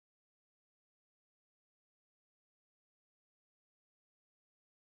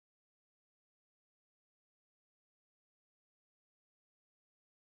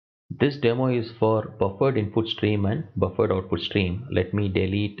This demo is for buffered input stream and buffered output stream. Let me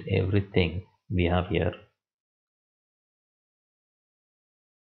delete everything we have here.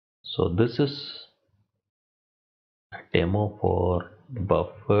 So this is a demo for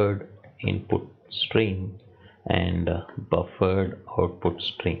buffered input stream and buffered output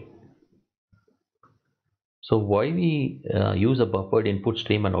stream. So why we use a buffered input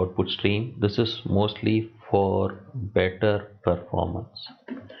stream and output stream? This is mostly for better performance.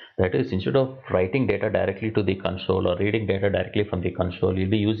 That is, instead of writing data directly to the console or reading data directly from the console, you'll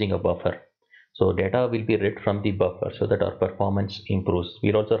be using a buffer. So data will be read from the buffer so that our performance improves.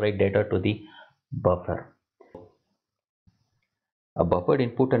 We'll also write data to the buffer. A buffered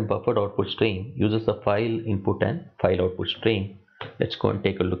input and buffered output stream uses a file input and file output stream. Let's go and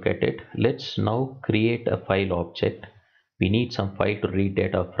take a look at it. Let's now create a file object. We need some file to read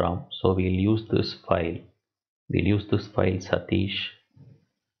data from, so we'll use this file. We'll use this file Satish,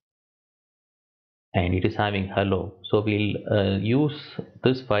 and it is having hello. So we'll use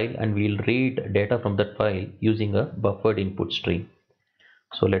this file and we'll read data from that file using a buffered input stream.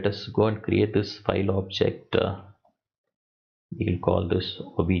 So let us go and create this file object. We'll call this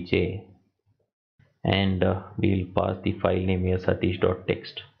obj, and we'll pass the file name here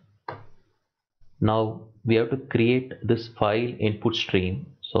satish.txt. Now we have to create this file input stream,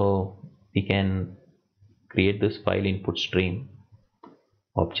 so we can create this file input stream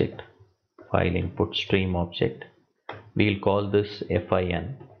object, file input stream object. We'll call this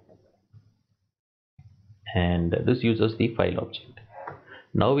fin, and this uses the file object.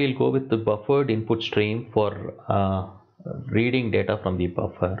 Now we'll go with the buffered input stream for reading data from the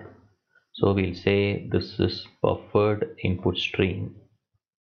buffer. So we'll say this is buffered input stream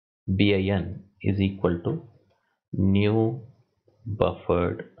bin is equal to new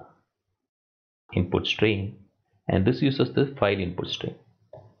buffered input stream, and this uses the file input stream.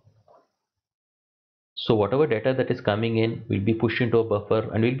 So whatever data that is coming in will be pushed into a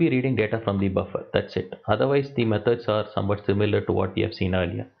buffer and we'll be reading data from the buffer. That's it. Otherwise the methods are somewhat similar to what we have seen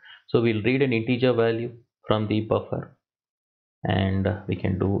earlier. So we'll read an integer value from the buffer, and we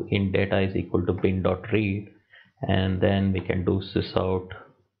can do int data is equal to bin.read, and then we can do sysout.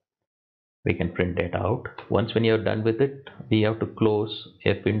 We can print data out. Once when you're done with it, we have to close.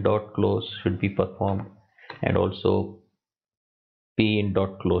 fin.close should be performed, and also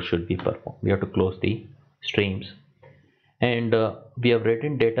pin.close should be performed. We have to close the streams, and we have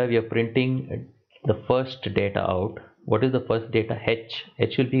written data. We are printing the first data out. What is the first data?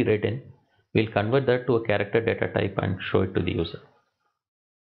 H will be written. We'll convert that to a character data type and show it to the user.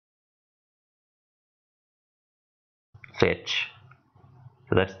 Fetch.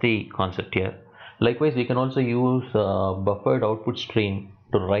 So that's the concept here. Likewise, we can also use buffered output stream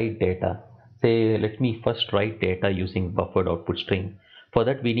to write data. Say, let me first write data using buffered output stream. For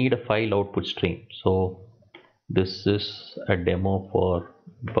that, we need a file output stream. So this is a demo for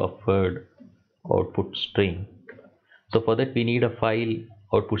buffered output stream. So for that, we need a file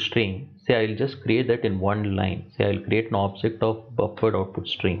output stream. Say I'll just create that in one line. Say I'll create an object of buffered output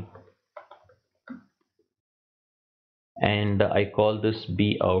stream, and I call this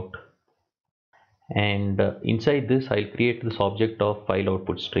bout, and inside this I'll create this object of file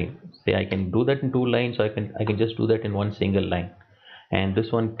output stream. Say I can do that in two lines, so I can just do that in one single line, and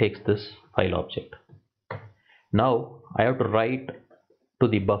this one takes this file object. Now I have to write to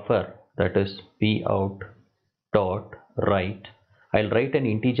the buffer, that is bout dot write. I'll write an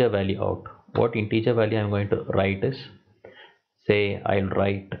integer value out. What integer value I'm going to write is, say I'll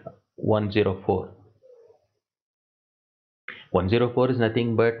write 104. 104 is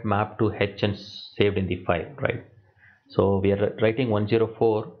nothing but mapped to H and saved in the file, right? So we are writing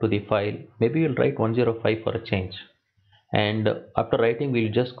 104 to the file. Maybe we'll write 105 for a change, and after writing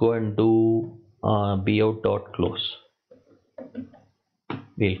we'll just go and do bout.close.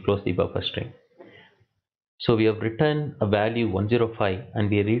 We'll close the buffer string. So we have written a value 105, and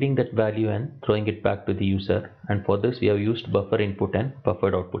we are reading that value and throwing it back to the user, and for this we have used buffer input and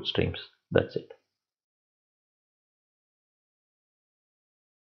buffered output streams. That's it.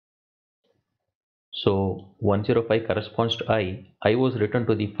 So 105 corresponds to I was written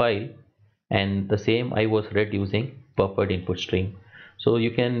to the file, and the same I was read using buffered input stream. So you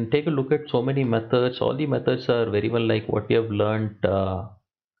can take a look at so many methods. All the methods are very well like what we have learned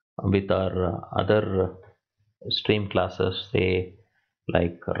with our other stream classes, say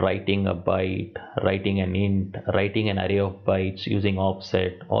like writing a byte, writing an int, writing an array of bytes using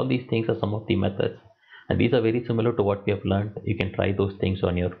offset. All these things are some of the methods, and these are very similar to what we have learned. You can try those things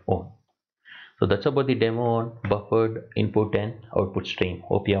on your own. So that's about the demo on buffered input and output stream.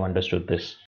 Hope you have understood this.